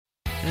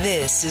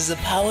This is a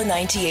Power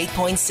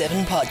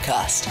 98.7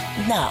 podcast.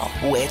 Now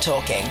we're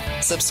talking.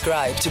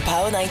 Subscribe to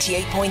Power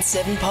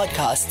 98.7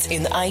 podcasts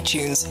in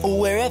iTunes or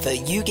wherever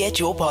you get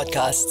your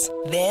podcasts.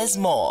 There's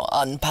more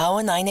on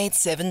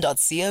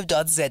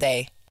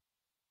power987.co.za.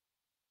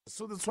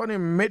 So the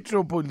Tshwane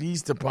Metro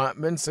Police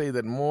Department say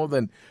that more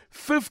than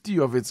 50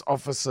 of its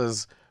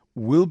officers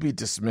will be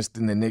dismissed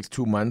in the next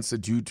 2 months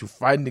due to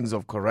findings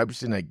of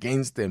corruption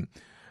against them.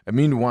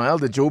 Meanwhile,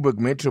 the Joburg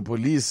Metro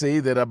Police say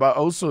that about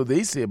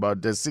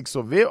 6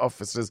 of their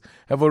officers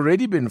have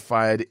already been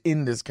fired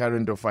in this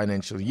current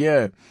financial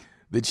year.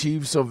 The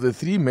chiefs of the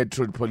 3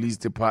 Metro Police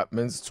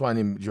Departments,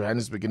 Tshwane,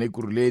 Johannesburg and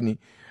Ekurhuleni,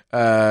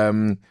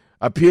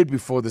 appeared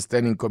before the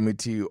Standing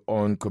Committee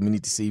on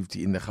Community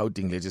Safety in the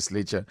Gauteng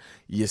Legislature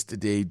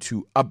yesterday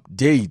to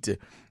update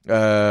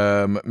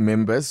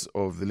members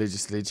of the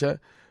legislature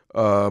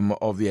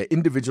of their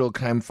individual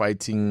crime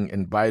fighting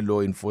and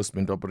bylaw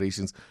enforcement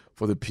operations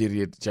for the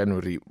period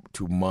January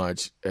to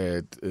March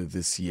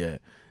this year.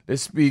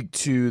 Let's speak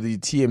to the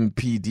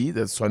TMPD,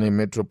 that's Tshwane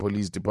Metro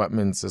Police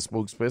Department's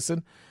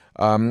spokesperson.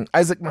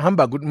 Isaac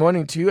Mahamba, good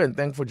morning to you and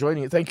thank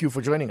you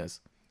for joining us.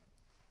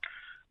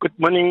 Good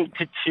morning,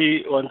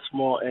 Titi, once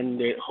more,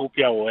 and hope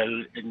you are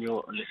well and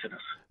your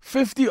listeners.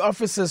 50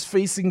 officers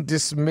facing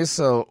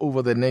dismissal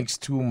over the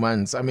next 2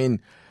 months. I mean,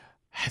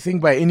 I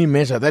think by any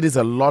measure, that is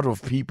a lot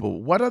of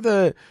people. What are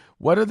the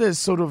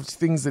sort of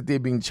things that they're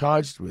being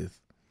charged with?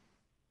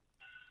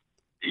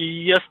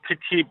 Yes,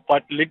 Titi,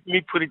 but let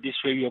me put it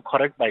this way. You're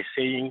correct by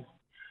saying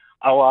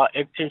our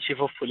acting chief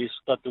of police,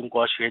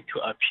 Tatungwash, had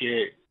to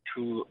appear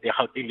to the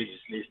Gauteng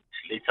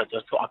legislature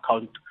just to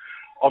account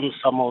on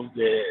some of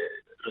the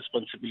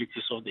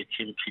responsibilities of the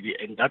team PD,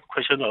 and that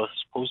question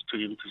was posed to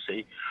him to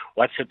say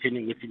what's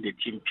happening within the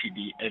team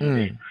PD,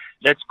 and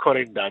let's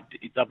correct that.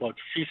 It's about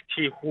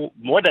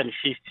more than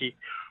 50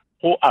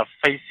 who are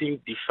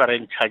facing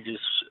different charges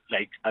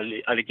like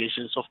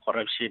allegations of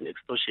corruption,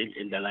 extortion,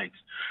 and the likes.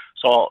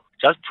 So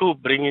just to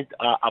bring it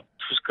up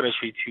to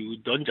scratch with you,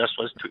 don't just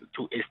want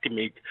to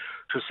estimate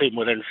to say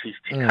more than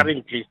 50.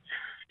 Currently,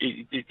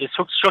 it's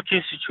a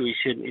shocking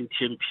situation in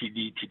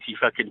TMPD,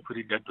 if I can put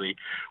it that way.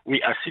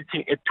 We are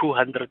sitting at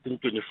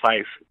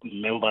 225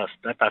 members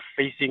that are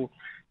facing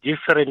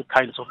different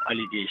kinds of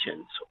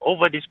allegations.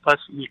 Over this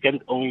past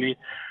weekend only,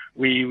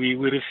 we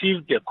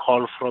received a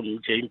call from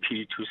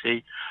JMP to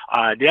say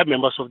there are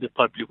members of the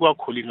public who are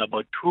calling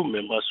about 2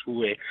 members who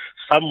were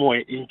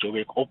somewhere in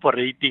Joburg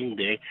operating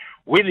there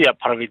with their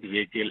private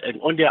vehicle,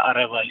 and on their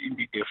arrival,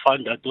 indeed, they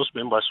found that those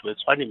members were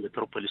Tshwane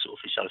Metropolis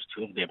officials,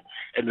 2 of them,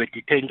 and were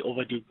detained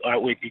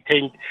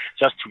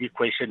just to be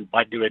questioned,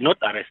 but they were not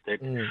arrested.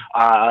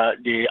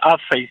 They are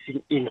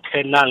facing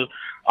internal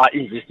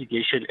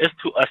investigation as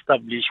to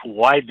establish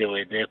why they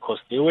were there, because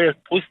they were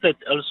posted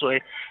elsewhere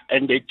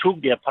and they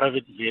took their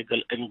private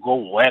vehicle and go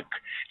work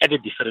at a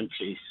different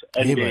place.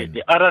 And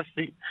the other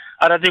thing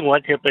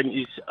what happened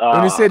is...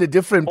 when you say a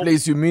different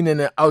place, you mean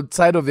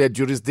outside of their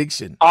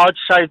jurisdiction?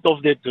 Outside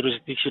of the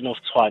jurisdiction of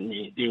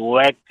Tshwane. They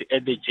worked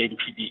at the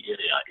JMPD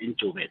area in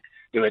Joburg.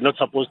 They were not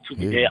supposed to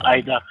be there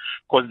either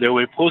because they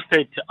were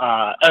posted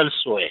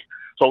elsewhere.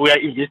 So we are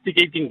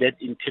investigating that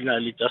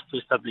internally just to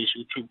establish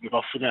to give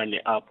a final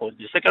airport.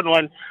 The second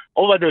one,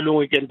 over the long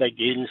weekend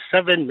again,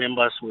 7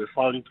 members were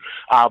found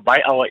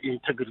by our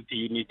integrity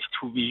unit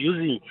to be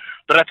using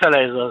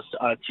breathalyzers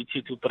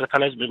to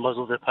breathalyze members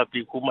of the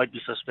public who might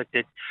be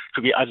suspected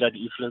to be under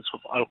the influence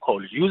of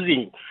alcohol,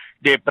 using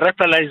the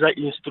breathalyzer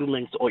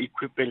instruments or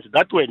equipment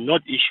that were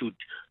not issued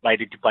by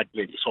the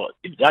department. So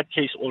in that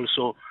case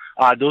also,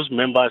 those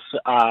members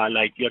are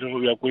we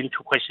are going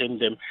to question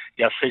them.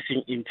 They are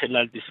facing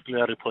internal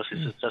disciplinary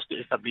processes just to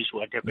establish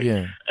what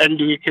happened. And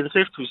we can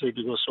safe to say,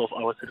 because of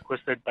I was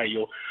requested by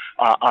your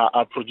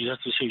producer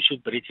to say we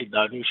should break it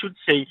down. We should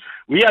say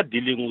we are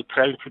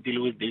trying to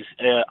deal with this.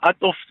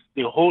 Out of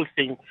the whole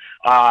thing,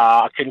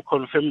 I can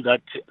confirm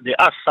that there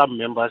are some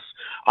members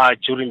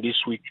during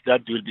this week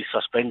that will be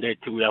suspended.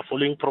 We are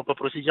following proper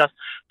procedures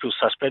to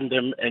suspend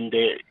them, and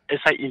as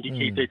I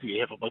indicated, we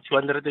have about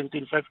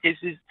 225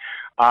 cases,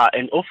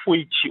 and of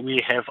which we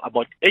have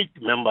about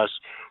 8 members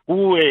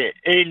who were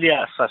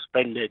earlier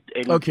suspended.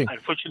 And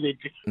unfortunately,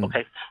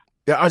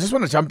 Yeah, I just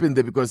want to jump in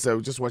there because I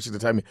was just watching the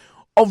timing.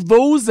 Of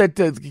those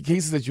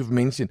cases that you've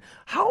mentioned,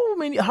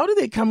 how do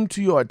they come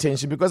to your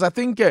attention? Because I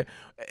think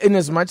in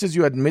as much as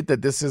you admit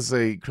that this is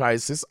a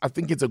crisis, I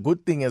think it's a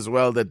good thing as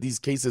well that these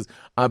cases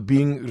are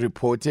being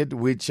reported,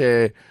 which,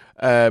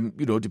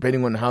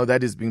 depending on how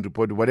that is being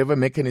reported, whatever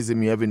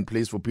mechanism you have in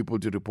place for people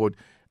to report,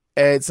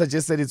 it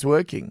suggests that it's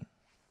working.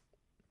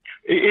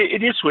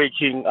 It is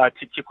working,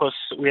 because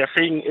we are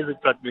saying as a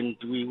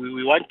department,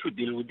 we want to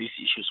deal with these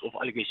issues of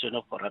allegation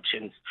of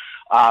corruption.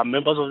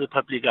 Members of the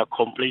public are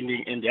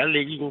complaining, and they are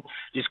laying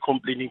this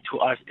complaining to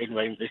us, and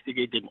we're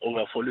investigating or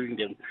we're following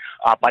them.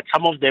 But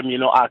some of them,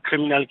 are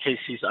criminal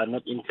cases, are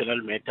not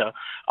internal matter.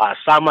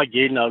 Some,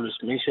 again, I was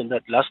mentioned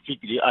that last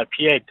week they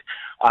appeared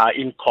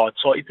in court.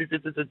 So it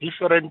is a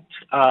different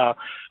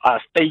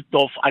state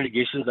of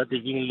allegations that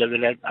are being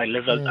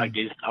leveled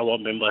against our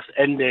members.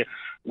 And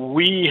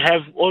we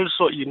have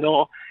also,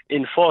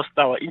 enforced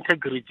our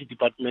integrity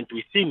department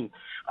within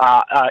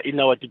in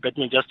our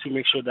department just to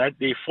make sure that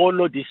they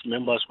follow these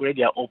members where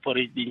they are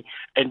operating,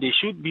 and they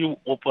should be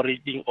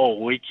operating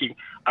or working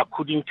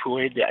according to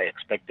where they are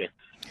expected.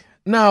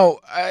 Now,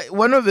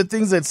 one of the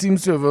things that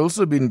seems to have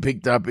also been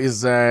picked up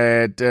is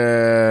that,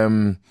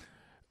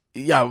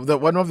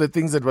 one of the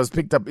things that was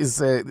picked up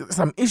is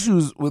some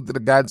issues with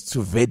regards to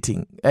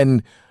vetting.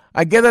 And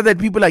I gather that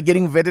people are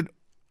getting vetted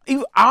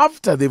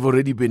after they've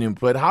already been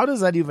employed. How does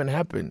that even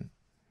happen?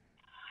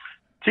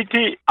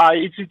 Titi,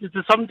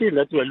 it's something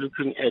that we're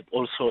looking at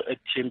also at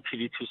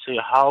TMPD to say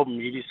how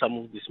maybe some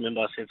of these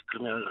members have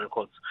criminal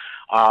records.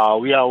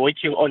 We are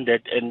working on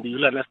that, and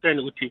you'll understand,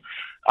 Uti,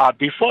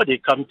 before they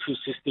come to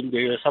system,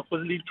 they are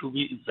supposedly to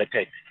be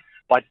vetted.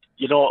 But,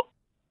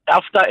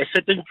 after a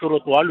certain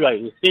period while we are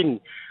within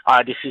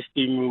the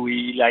system,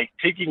 we like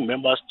taking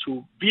members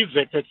to be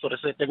vetted for a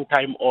certain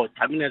time or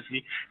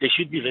terminously. They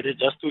should be vetted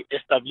just to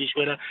establish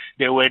whether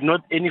there were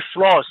not any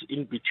flaws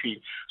in between.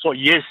 So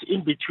yes,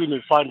 in between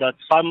we found that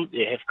some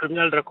they have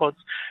criminal records,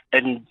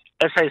 and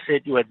as I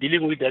said, we are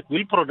dealing with that.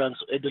 We'll pronounce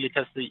at the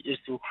later stage as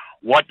to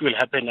what will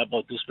happen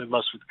about those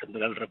members with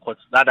criminal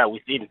records that are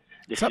within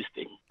the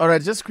system. All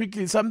right, just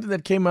quickly, something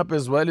that came up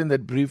as well in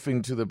that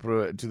briefing to the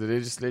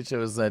legislature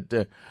was that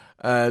the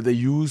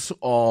use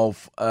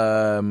of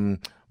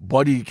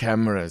body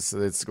cameras.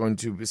 That's going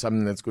to be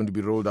something that's going to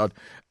be rolled out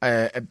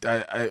by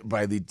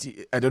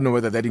the. I don't know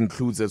whether that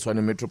includes the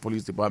Tshwane Metro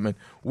Police Department.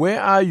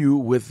 Where are you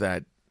with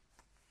that?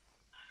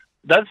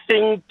 That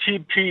thing,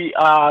 TP,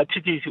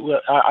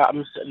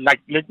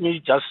 let me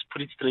just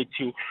put it straight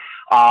to you.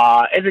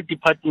 As a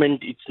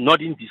department, it's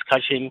not in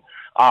discussion,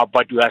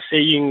 but we are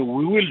saying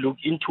we will look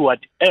into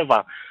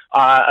whatever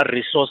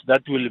resource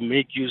that will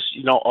make use,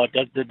 or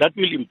that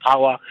will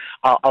empower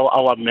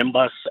our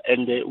members.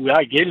 And we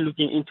are again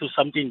looking into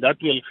something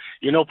that will,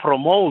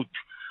 promote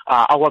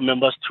our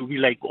members to be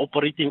like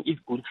operating in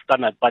good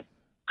standard. But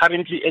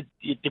currently at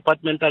the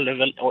departmental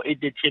level or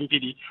at the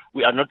TMPD,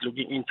 we are not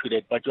looking into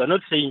that. But we are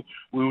not saying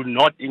we will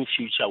not in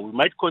future. We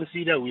might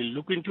consider, we'll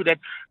look into that,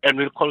 and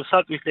we'll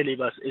consult with the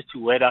labours as to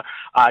whether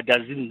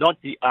does it not,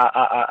 it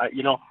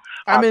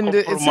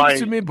seems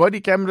to me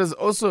body cameras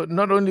also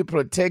not only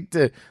protect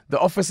the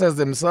officers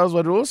themselves,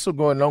 but also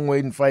go a long way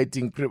in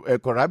fighting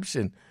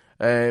corruption.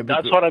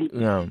 That's what I'm...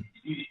 Yeah.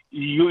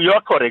 You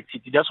are correct.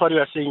 That's what we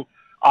are saying.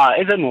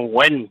 As and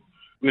when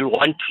we'll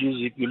want to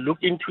use it, we'll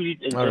look into it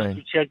and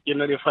to check,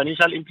 the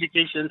financial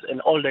implications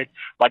and all that.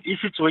 But if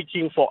it's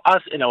working for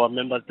us and our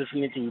members,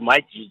 definitely we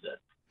might use that.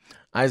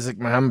 Isaac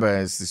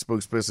Mahamba is the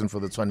spokesperson for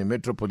the Tshwane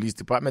Metro Police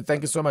Department.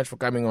 Thank you so much for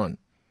coming on.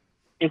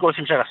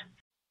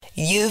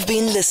 You've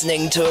been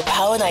listening to a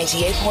Power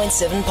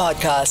 98.7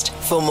 podcast.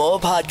 For more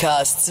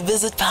podcasts,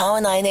 visit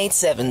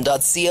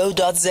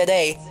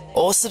power987.co.za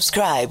or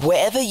subscribe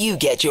wherever you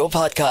get your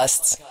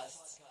podcasts.